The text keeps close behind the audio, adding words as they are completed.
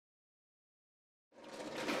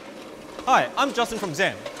Hi, I'm Justin from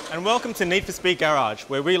Zen, and welcome to Need for Speed Garage,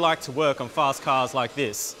 where we like to work on fast cars like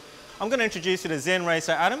this. I'm going to introduce you to Zen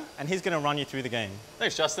racer Adam, and he's going to run you through the game.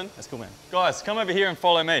 Thanks, Justin. That's cool, man. Guys, come over here and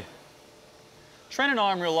follow me. Trent and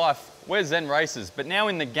I in real life, we're Zen racers, but now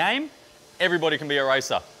in the game, everybody can be a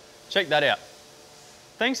racer. Check that out.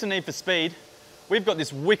 Thanks to Need for Speed, we've got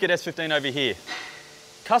this wicked S15 over here.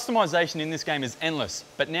 Customization in this game is endless,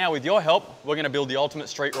 but now with your help, we're going to build the ultimate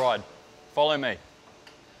street ride. Follow me.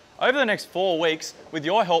 Over the next 4 weeks, with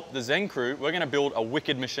your help, the Zen crew, we're going to build a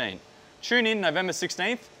wicked machine. Tune in November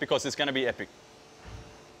 16th because it's going to be epic.